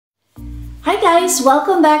Hi guys,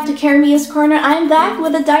 welcome back to Carmia's Corner. I'm back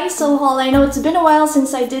with a Daiso haul. I know it's been a while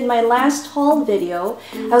since I did my last haul video.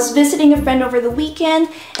 I was visiting a friend over the weekend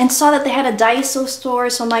and saw that they had a Daiso store,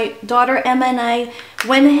 so my daughter Emma and I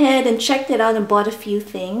went ahead and checked it out and bought a few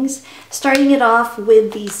things. Starting it off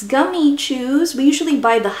with these gummy chews. We usually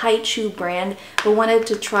buy the High Chew brand, but wanted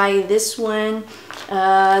to try this one.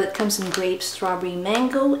 It comes in grape, strawberry,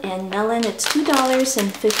 mango, and melon. It's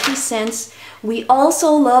 $2.50. We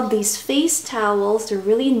also love these face towels. They're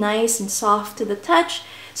really nice and soft to the touch.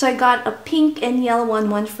 So I got a pink and yellow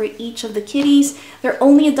one for each of the kitties. They're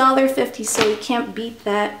only $1.50, so you can't beat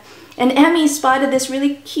that. And Emmy spotted this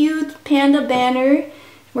really cute panda banner.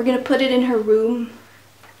 We're gonna put it in her room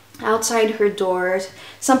outside her doors.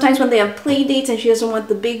 Sometimes when they have play dates and she doesn't want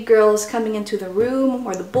the big girls coming into the room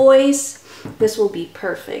or the boys, this will be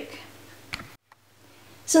perfect.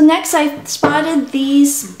 So next I spotted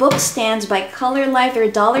these book stands by Color Life. They're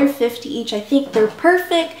 $1.50 each. I think they're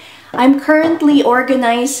perfect. I'm currently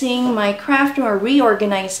organizing my craft room, or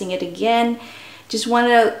reorganizing it again. Just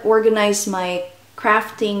wanted to organize my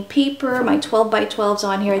crafting paper, my 12 by 12s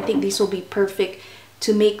on here. I think these will be perfect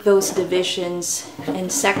to make those divisions and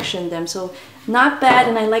section them. So not bad,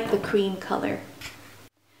 and I like the cream color.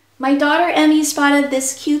 My daughter Emmy spotted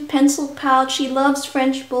this cute pencil pouch. She loves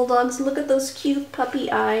French bulldogs. Look at those cute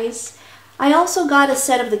puppy eyes. I also got a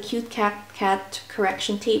set of the cute cat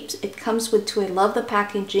correction tapes. It comes with two. I love the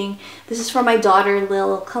packaging. This is for my daughter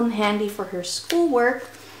Lil. It'll come handy for her schoolwork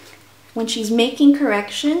when she's making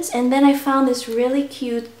corrections. And then I found this really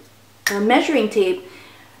cute measuring tape.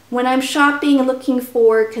 When I'm shopping and looking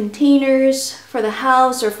for containers for the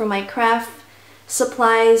house or for my craft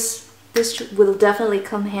supplies, this will definitely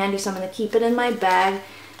come handy, so I'm going to keep it in my bag.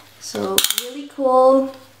 So really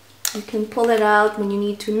cool. You can pull it out when you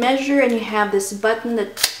need to measure, and you have this button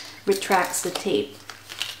that retracts the tape.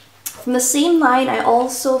 From the same line, I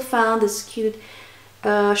also found this cute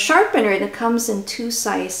sharpener that comes in 2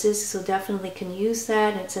 sizes, so definitely can use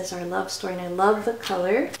that. And it says Our Love Story, and I love the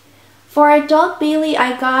color. For our dog Bailey,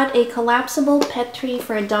 I got a collapsible pet tree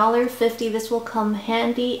for $1.50. This will come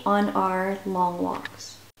handy on our long walks.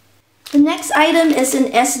 The next item is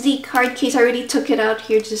an SD card case. I already took it out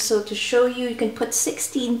here just so to show you. You can put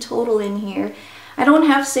 16 total in here. I don't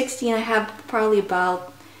have 16. I have probably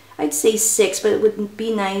about, I'd say 6, but it would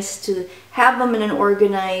be nice to have them in an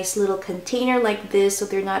organized little container like this so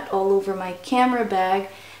they're not all over my camera bag.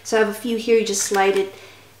 So I have a few here. You just slide it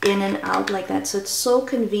in and out like that. So it's so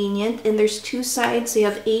convenient. And there's 2 sides. So you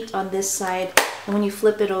have 8 on this side. And when you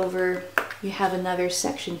flip it over, you have another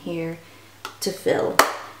section here to fill.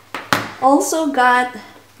 Also got,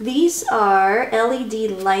 these are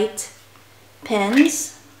LED light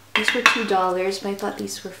pens. These were $2, but I thought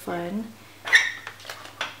these were fun.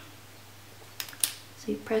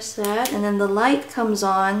 So you press that, and then the light comes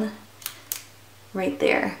on right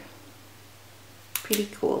there. Pretty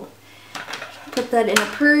cool. Put that in a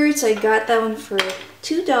purse. I got that one for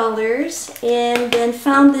 $2, and then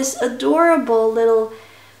found this adorable little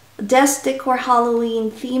desk decor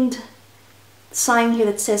Halloween themed sign here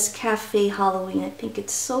that says Cafe Halloween. I think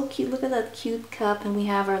it's so cute. Look at that cute cup, and we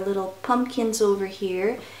have our little pumpkins over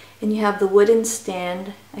here, and you have the wooden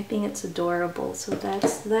stand. I think it's adorable. So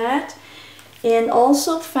that's that. And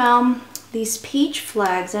also found these peach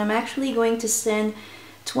flags. I'm actually going to send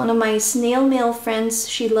to one of my snail mail friends.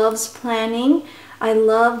 She loves planning. I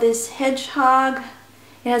love this hedgehog.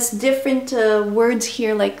 It has different words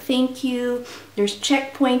here like thank you. There's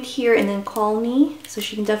checkpoint here, and then call me. So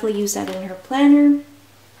she can definitely use that in her planner.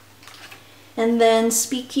 And then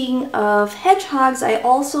speaking of hedgehogs, I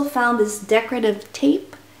also found this decorative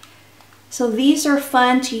tape. So these are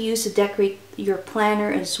fun to use to decorate your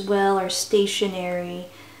planner as well, or stationery.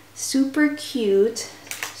 Super cute.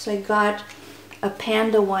 So I got a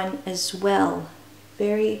panda one as well.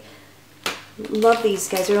 Love these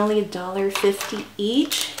guys. They're only $1.50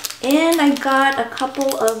 each. And I got a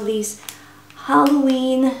couple of these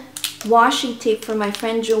Halloween washi tape from my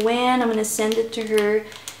friend Joanne. I'm going to send it to her.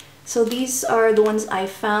 So these are the ones I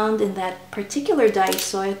found in that particular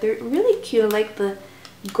Daiso. They're really cute. I like the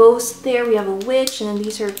ghost there. We have a witch, and then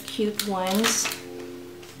these are cute ones.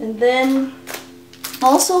 And then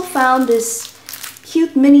also found this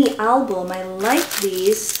cute mini album. I like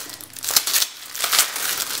these.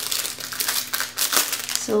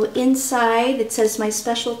 So inside it says My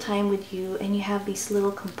Special Time with You, and you have these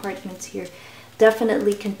little compartments here.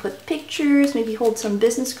 Definitely can put pictures, maybe hold some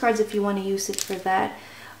business cards if you want to use it for that,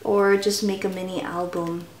 or just make a mini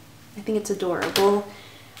album. I think it's adorable.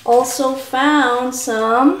 Also found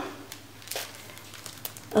some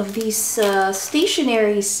of these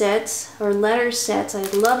stationery sets or letter sets. I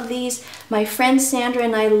love these. My friend Sandra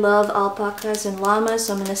and I love alpacas and llamas,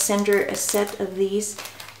 so I'm going to send her a set of these.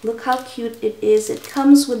 Look how cute it is. It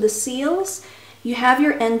comes with the seals. You have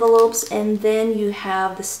your envelopes, and then you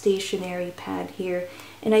have the stationery pad here.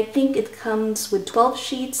 And I think it comes with 12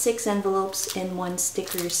 sheets, 6 envelopes, and 1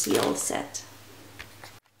 sticker seal set.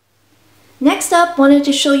 Next up, wanted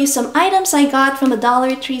to show you some items I got from the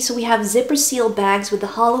Dollar Tree. So we have zipper seal bags with the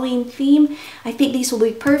Halloween theme. I think these will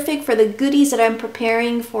be perfect for the goodies that I'm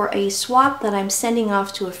preparing for a swap that I'm sending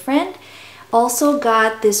off to a friend. Also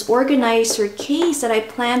got this organizer case that I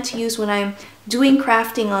plan to use when I'm doing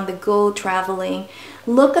crafting on the go, traveling.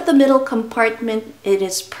 Look at the middle compartment. It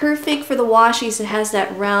is perfect for the washies. It has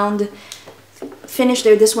that round finish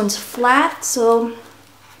there. This one's flat, so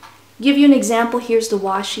give you an example. Here's the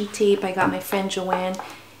washi tape I got my friend Joanne.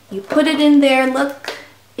 You put it in there. Look,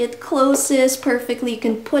 it closes perfectly. You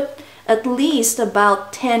can put at least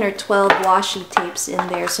about 10 or 12 washi tapes in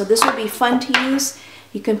there. So this will be fun to use.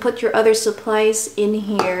 You can put your other supplies in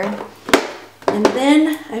here. And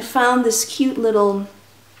then I found this cute little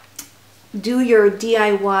do your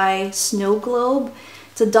DIY snow globe.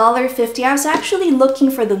 It's $1.50. I was actually looking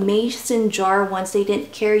for the mason jar ones. They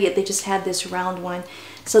didn't carry it. They just had this round one.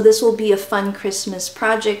 So this will be a fun Christmas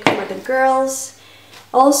project for the girls.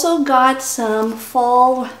 Also got some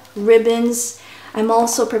fall ribbons. I'm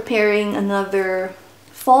also preparing another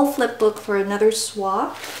fall flip book for another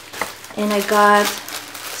swap. And I got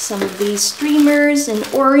some of these streamers in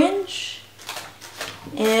orange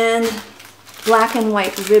and black and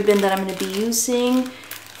white ribbon that I'm going to be using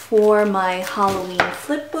for my Halloween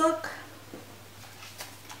flip book.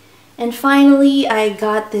 And finally, I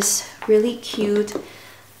got this really cute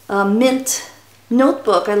mint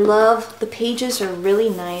notebook. I love the pages are really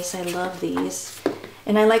nice. I love these.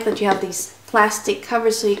 And I like that you have these plastic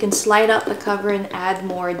covers so you can slide out the cover and add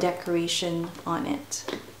more decoration on it.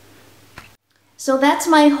 So that's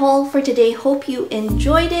my haul for today. Hope you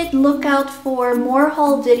enjoyed it. Look out for more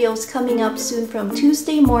haul videos coming up soon from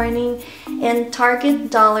Tuesday morning and Target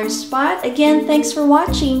Dollar Spot. Again, thanks for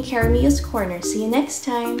watching Carmia's Corner. See you next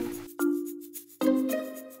time.